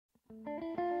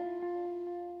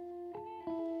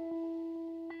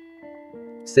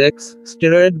Sex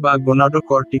steroid বা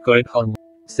গোনাডোকর্টিকয়েড hormone.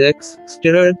 Sex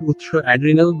steroid উৎস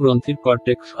adrenal গ্রন্থির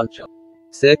কর্টেক্স অঞ্চল।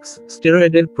 সেক্স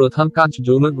স্টেরয়েডের প্রধান কাজ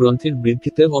যৌন গ্রন্থির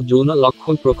বৃদ্ধিতে ও যৌন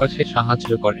লক্ষণ প্রকাশে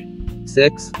সাহায্য করে।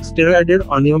 সেক্স স্টেরয়েডের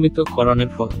অনিয়মিত ক্ষরণের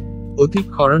ফল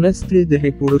অধিক ক্ষরণে স্ত্রী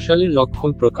দেহে পুরুষালী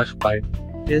লক্ষণ প্রকাশ পায়।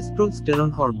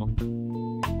 Testosterone hormone.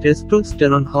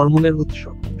 টেস্টোস্টেরন হরমোনের উৎস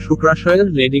শুক্রাশয়ের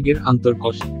লেডিগের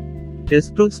আন্তঃকোষ।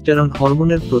 টেস্টোস্টেরন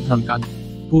হরমোনের প্রধান কাজ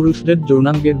পুরুষদের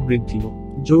যৌনাঙ্গের বৃদ্ধি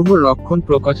ও যৌন লক্ষণ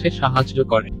প্রকাশে সাহায্য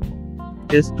করে।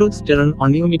 টেস্টোস্টেরন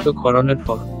অনিয়মিত ক্ষরণের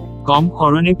ফল কম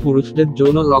ক্ষরণে পুরুষদের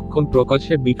যৌন লক্ষণ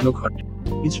প্রকাশে বিঘ্ন ঘটে।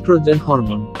 Oestrogen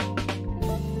hormone.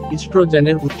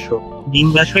 ইস্ট্রোজেনের উৎস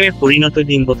ডিম্বাশয়ে পরিণত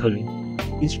ডিম্বথলি।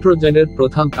 ইস্ট্রোজেনের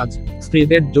প্রধান কাজ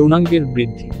স্ত্রীদের যৌনাঙ্গের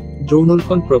বৃদ্ধি,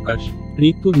 যৌনলক্ষণ প্রকাশ,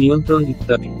 ঋতু নিয়ন্ত্রণ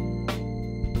ইত্যাদি।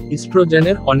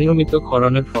 ইস্ট্রোজেনের অনিয়মিত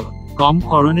ক্ষরণের ফল কম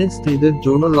ক্ষরণে স্ত্রীদের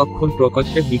যৌন লক্ষণ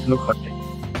প্রকাশে বিঘ্ন ঘটে।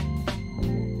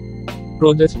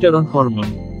 Progesterone hormone.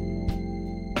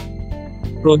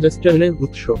 প্রোজেস্টেরনের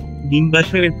উৎস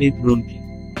ডিম্বাশয়ের হৃদগ্রন্থি।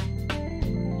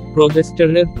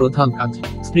 প্রোজেস্টেরনের প্রধান কাজ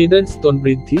স্ত্রীদের স্তন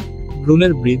বৃদ্ধি,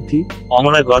 ভ্রূণের বৃদ্ধি,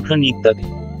 অমরা গঠন ইত্যাদি।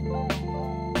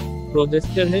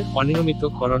 প্রোজেস্টেরনের অনিয়মিত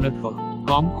ক্ষরণের ফল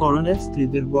কম ক্ষরণে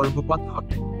স্ত্রীদের গর্ভপাত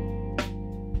ঘটে।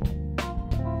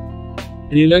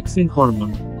 Relaxin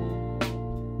hormone.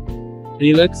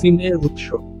 রিল্যাক্সিন এর উৎস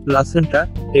প্লাসেন্টা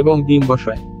এবং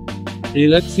ডিম্বাশয়।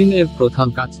 রিল্যাক্সিন এর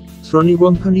প্রধান কাজ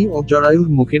শ্রোণীবন্ধনী ও জরায়ুর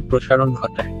মুখের প্রসারণ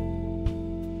ঘটায়।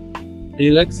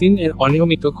 রিল্যাক্সিন এর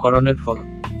অনিয়মিত ক্ষরণের ফল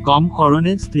কম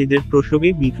ক্ষরণে স্ত্রীদের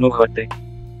প্রসবে বিঘ্ন ঘটে।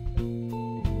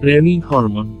 Renin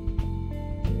hormone.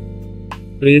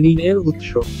 রেনিন এর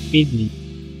উৎস কিডনি।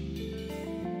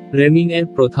 রেনিন এর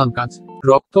প্রধান কাজ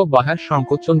রক্ত বাহার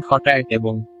সংকোচন ঘটায়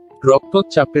এবং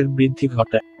রক্তচাপের বৃদ্ধি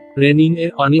ঘটায়। রেনিন এর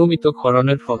অনিয়মিত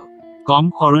ক্ষরণের ফল কম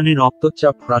ক্ষরণে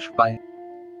রক্তচাপ হ্রাস পায়।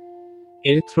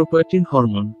 Erythropoietin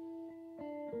hormone.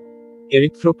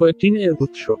 এরিথ্রোপয়েটিন এর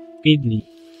উৎস কিডনি।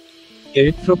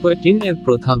 এরিথ্রোপয়েটিন এর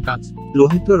প্রধান কাজ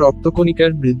লোহিত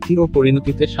রক্তকণিকার বৃদ্ধি ও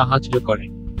পরিণতিতে সাহায্য করে।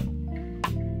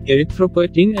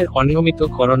 এরিথ্রোপয়েটিন এর অনিয়মিত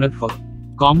ক্ষরণের ফল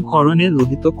কম ক্ষরণে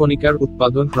লোহিত কণিকার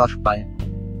উৎপাদন হ্রাস পায়।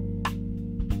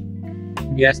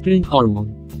 Gastrin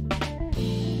hormone.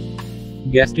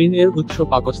 গ্যাস্ট্রিন এর উৎস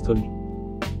পাকস্থলী।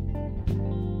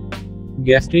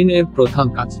 গ্যাস্ট্রিন এর প্রধান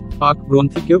কাজ পাক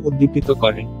গ্রন্থিকে উদ্দীপিত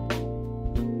করে।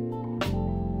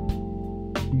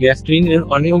 গ্যাস্ট্রিন এর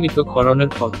অনিয়মিত ক্ষরণের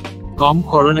ফল কম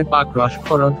ক্ষরণে পাক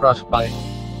রসক্ষরণ হ্রাস পায়।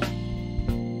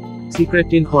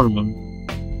 Secretin hormone.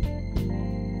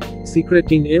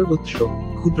 সিক্রেটিন এর উৎস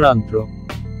ক্ষুদ্রান্ত্র।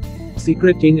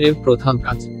 সিক্রেটিন এর প্রধান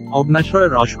কাজ অগ্নাশয়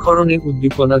রসক্ষরণে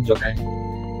উদ্দীপনা যোগায়।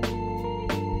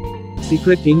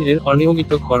 সিক্রেটিন এর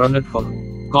অনিয়মিত ক্ষরণের ফল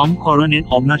কম ক্ষরণে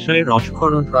অগ্নাশয়ে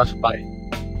রসক্ষরণ হ্রাস পায়।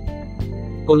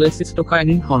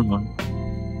 Cholecystokinin hormone.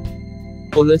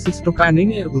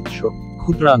 কোলেসিস্টোকাইনিন এর উৎস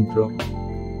ক্ষুদ্রান্ত্র।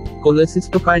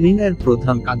 কোলেসিস্টোকাইনিন এর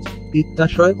প্রধান কাজ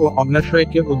পিত্তাশয় ও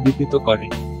অগ্নাশয়কে উদ্দীপিত করে।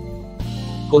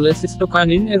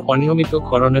 কোলেসিস্টোকাইনিন এর অনিয়মিত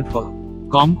ক্ষরণের ফল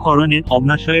কম ক্ষরণে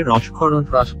অগ্নাশয়ে রসক্ষরণ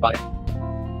হ্রাস পায়।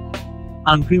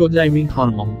 পানক্রিওজাইমিন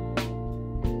হরমোন।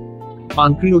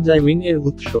 পানক্রিওজাইমিন এর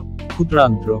উৎস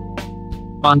ক্ষুদ্রান্ত্র।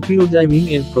 পানক্রিওজাইমিন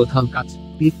এর প্রধান কাজ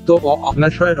পিত্ত ও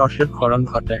অগ্নাশয় রসের ক্ষরণ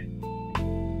ঘটায়।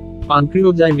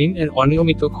 পানক্রিওজাইমিন এর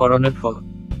অনিয়মিত ক্ষরণের ফল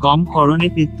কম ক্ষরণে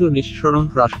পিত্ত নিঃসরণ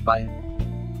হ্রাস পায়।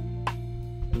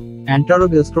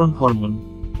 অ্যান্টারোগেস্ট্রন হরমোন।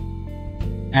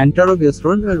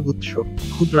 অ্যান্টারোগেস্ট্রন এর উৎস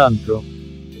ক্ষুদ্রান্ত্র।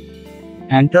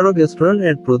 অ্যান্টারোগেস্ট্রন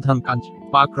এর প্রধান কাজ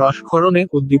পাক রসক্ষরণে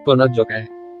উদ্দীপনা যোগায়।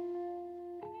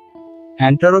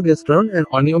 অ্যান্টারোগেস্ট্রন এর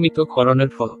অনিয়মিত ক্ষরণের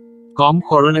ফল কম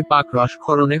ক্ষরণে পাক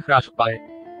রসক্ষরণে হ্রাস পায়।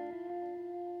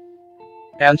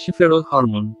 Calciferol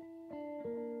hormone.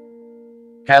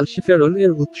 ক্যালসিফেরল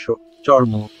এর উৎস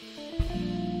চর্ম।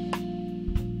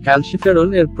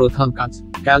 ক্যালসিফেরল এর প্রধান কাজ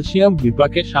ক্যালসিয়াম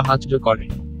বিপাকে সাহায্য করে।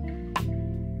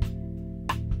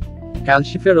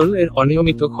 ক্যালসিফেরল এর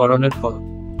অনিয়মিত ক্ষরণের ফল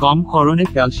কম ক্ষরণে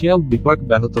ক্যালসিয়াম বিপাক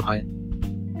ব্যাহত হয়।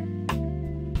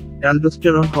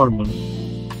 Aldosterone hormone.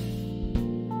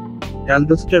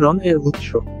 অ্যালডোস্টেরন এর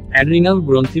উৎস অ্যাড্রিনাল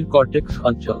গ্রন্থির কর্টেক্স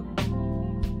অঞ্চল।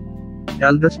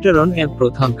 অ্যালডোস্টেরন এর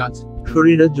প্রধান কাজ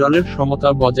শরীরে জলের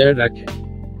সমতা বজায় রাখে।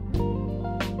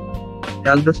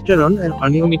 অ্যালডোস্টেরন এর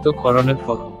অনিয়মিত ক্ষরণের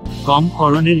ফল কম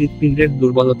ক্ষরণে হৃৎপিণ্ডের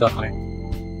দুর্বলতা হয়।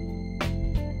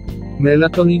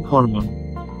 Melatonin hormone.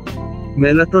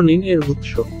 মেলাটোনিন এর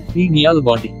উৎস পিনিয়াল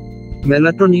বডি।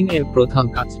 মেলাটোনিন এর প্রধান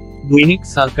কাজ দৈনিক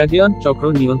সার্কাডিয়ান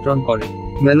চক্র নিয়ন্ত্রণ করে।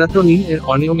 মেলাটোনিন এর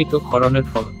অনিয়মিত ক্ষরণের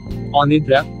ফল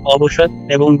অনিদ্রা, অবসাদ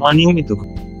এবং অনিয়মিত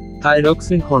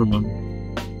থাইরক্সিন হরমোন।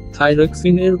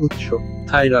 থাইরক্সিন এর উৎস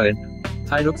থাইরয়েড।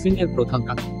 থাইরক্সিন এর প্রধান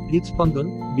কাজ হৃদস্পন্দন,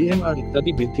 বিএমআর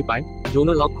ইত্যাদি বৃদ্ধি পায়, যৌন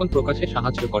লক্ষণ প্রকাশে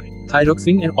সাহায্য করে।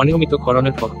 থাইরক্সিন এর অনিয়মিত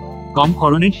ক্ষরণের ফল কম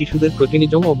ক্ষরণে শিশুদের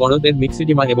প্রোটিনিজম ও বড়দের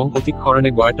মিক্সিডিমা এবং অধিক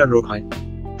ক্ষরণে গয়টার রোগ হয়।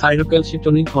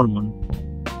 থাইরোক্যালসিটোনিন হরমোন।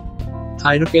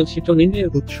 থাইরোক্যালসিটোনিন এর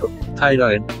উৎস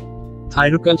থাইরয়েড।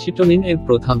 থাইরোক্যালসিটোনিন এর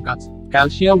প্রধান কাজ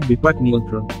ক্যালসিয়াম বিপাক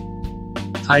নিয়ন্ত্রণ।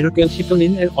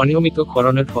 থাইরোক্যালসিটোনিন এর অনিয়মিত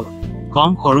ক্ষরণের ফল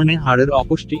কম ক্ষরণে হাড়ের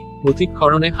অপুষ্টি, অধিক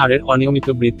ক্ষরণে হাড়ের অনিয়মিত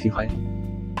বৃদ্ধি হয়।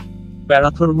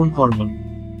 Parathormone hormone.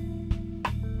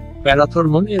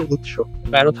 প্যারাথরমোন এর উৎস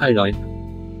প্যারাথাইরয়েড।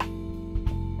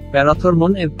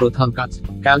 প্যারাথরমোন এর প্রধান কাজ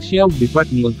ক্যালসিয়াম বিপাক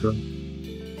নিয়ন্ত্রণ।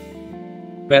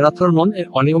 প্যারাথরমোন এর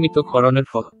অনিয়মিত ক্ষরণের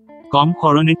ফল কম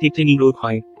ক্ষরণে টিটেনি রোগ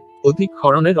হয়, অধিক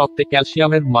ক্ষরণে রক্তে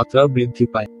ক্যালসিয়ামের মাত্রা বৃদ্ধি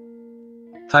পায়।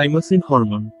 Thymosin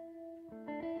hormone.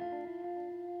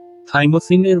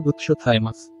 থাইমোসিন এর উৎস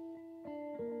থাইমাস।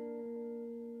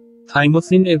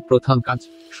 থাইমোসিন এর প্রধান কাজ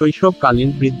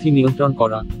শৈশবকালীন বৃদ্ধি নিয়ন্ত্রণ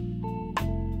করা।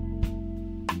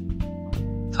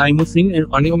 থাইমোসিন এর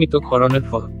অনিয়মিত ক্ষরণের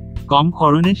ফল কম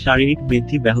ক্ষরণে শারীরিক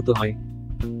বৃদ্ধি ব্যাহত হয়।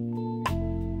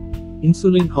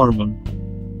 Insulin hormone.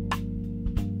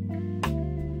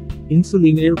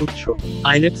 ইনসুলিন এর উৎস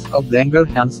আইলেটস অফ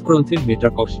ল্যাঙ্গারহ্যান্স গ্রন্থির বেটা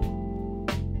কোষ।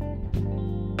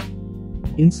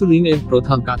 ইনসুলিন এর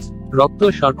প্রধান কাজ রক্ত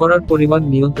শর্করার পরিমাণ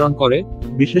নিয়ন্ত্রণ করে,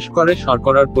 বিশেষ করে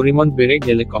শর্করার পরিমাণ বেড়ে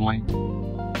গেলে কমায়।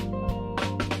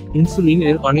 ইনসুলিন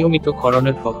এর অনিয়মিত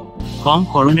ক্ষরণের ফল কম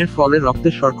ক্ষরণের ফলে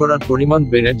রক্তে শর্করার পরিমাণ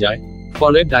বেড়ে যায়,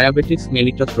 ফলে ডায়াবেটিস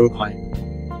মেলিটাস রোগ হয়।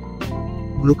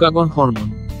 Glucagon hormone.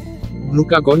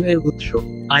 গ্লুকাগন এর উৎস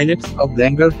আইলেটস অফ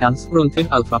ল্যাঙ্গারহ্যান্স গ্রন্থির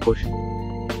আলফা কোষ।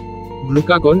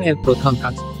 গ্লুকাগন এর প্রধান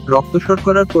কাজ রক্ত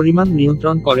শর্করার পরিমাণ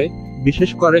নিয়ন্ত্রণ করে,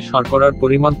 বিশেষ করে শর্করার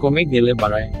পরিমাণ কমে গেলে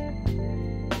বাড়ায়।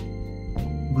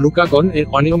 গ্লুকাগন এর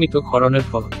অনিয়মিত ক্ষরণের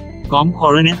ফল কম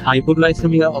ক্ষরণে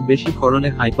হাইপোগ্লাইসেমিয়া ও বেশি ক্ষরণে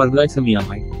হাইপারগ্লাইসেমিয়া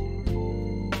হয়।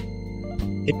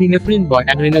 এপিনেফ্রিন বা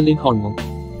অ্যাড্রিনালিন হরমোন।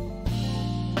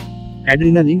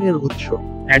 অ্যাড্রিনালিন এর উৎস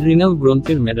অ্যাড্রিনাল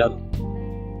গ্রন্থির মেডাল।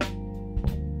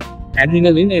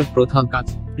 অ্যাড্রিনালিন এর প্রধান কাজ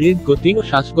হৃদ গতি ও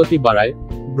শ্বাসগতি বাড়ায়,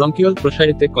 ব্রঙ্কিওল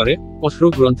প্রসারিত করে,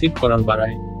 অশ্রু গ্রন্থির ক্ষরণ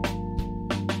বাড়ায়।